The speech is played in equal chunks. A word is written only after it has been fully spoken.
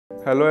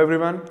Hello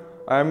everyone,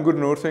 I am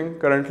Gurnoor Singh.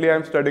 Currently I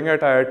am studying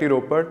at IIT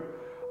Ropar.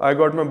 I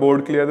got my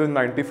board clear with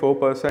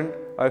 94%.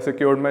 I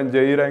secured my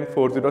JEE rank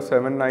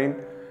 4079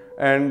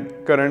 and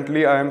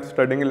currently I am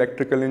studying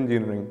electrical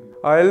engineering.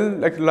 I'll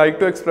like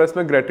to express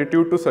my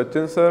gratitude to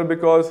Sachin sir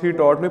because he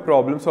taught me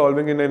problem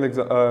solving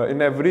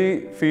in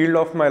every field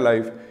of my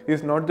life. He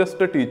is not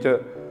just a teacher.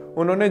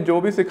 उन्होंने जो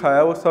भी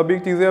सिखाया वो सभी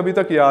चीज़ें अभी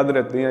तक याद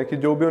रहती हैं कि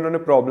जो भी उन्होंने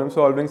प्रॉब्लम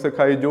सॉल्विंग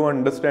सिखाई, जो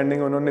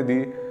अंडरस्टैंडिंग उन्होंने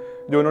दी,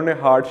 जो उन्होंने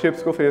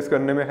हार्डशिप्स को फेस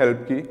करने में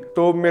हेल्प की,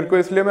 तो मेरे को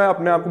इसलिए मैं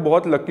अपने आप को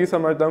बहुत लकी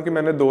समझता हूँ कि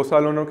मैंने 2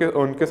 साल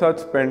उनके साथ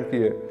स्पेंड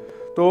किए।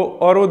 तो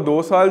और वो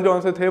 2 साल जो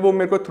से थे वो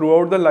मेरे को थ्रू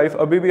आउट द लाइफ,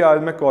 अभी भी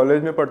आज मैं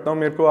कॉलेज में पढ़ता हूँ,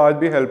 मेरे को आज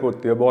भी हेल्प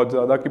होती है बहुत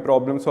ज़्यादा कि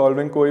प्रॉब्लम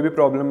सॉल्विंग, कोई भी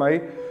प्रॉब्लम आई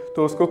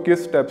तो उसको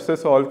किस स्टेप से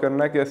सॉल्व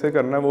करना है, कैसे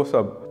करना है, वो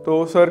सब।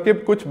 तो सर के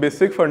कुछ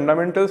बेसिक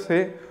फंडामेंटल्स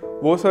थे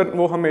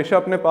वो हमेशा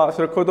अपने पास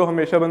रखो तो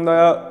हमेशा बंदा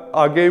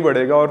आगे ही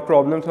बढ़ेगा और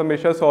प्रॉब्लम्स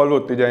हमेशा सॉल्व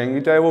होती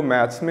जाएंगी, चाहे वो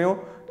मैथ्स में हो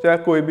चाहे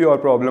कोई भी और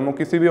प्रॉब्लम हो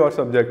किसी भी और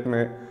सब्जेक्ट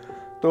में।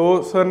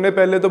 तो सर ने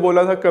पहले तो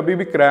बोला था कभी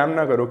भी क्रैम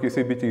ना करो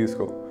किसी भी चीज़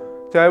को,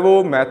 चाहे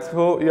वो मैथ्स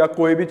हो या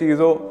कोई भी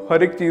चीज़ हो,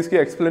 हर एक चीज़ की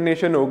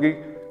एक्सप्लेनेशन होगी,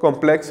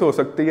 कॉम्प्लेक्स हो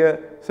सकती है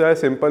चाहे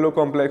सिंपल हो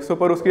कॉम्प्लेक्स हो,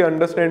 पर उसकी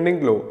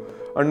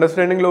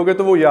अंडरस्टैंडिंग लोगे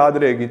तो वो याद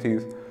रहेगी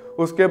चीज़।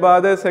 उसके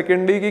बाद है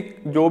सेकेंडली कि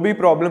जो भी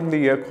प्रॉब्लम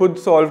दी है खुद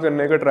सॉल्व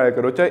करने का ट्राई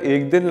करो, चाहे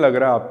एक दिन लग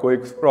रहा है आपको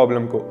एक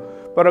प्रॉब्लम को,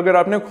 पर अगर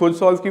आपने खुद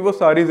सॉल्व की वो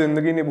सारी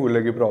ज़िंदगी नहीं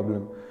भूलेगी प्रॉब्लम।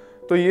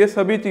 तो ये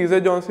सभी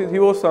चीज़ें जो सी थी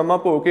वो सम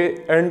अप होके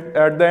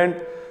एट द एंड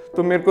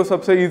तो मेरे को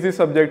सबसे इजी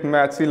सब्जेक्ट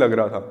मैथ्स ही लग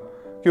रहा था,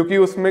 क्योंकि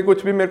उसमें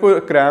कुछ भी मेरे को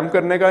क्रैम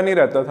करने का नहीं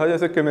रहता था।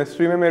 जैसे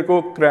केमिस्ट्री में मेरे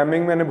को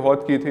क्रैमिंग मैंने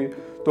बहुत की थी,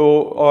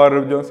 तो और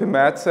जो से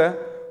मैथ्स है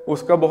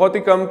उसका बहुत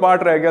ही कम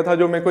पार्ट रह गया था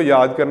जो मेरे को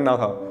याद करना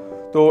था।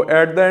 तो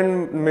एट द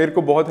एंड मेरे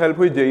को बहुत हेल्प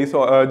हुई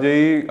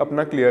जेई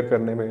अपना क्लियर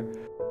करने में।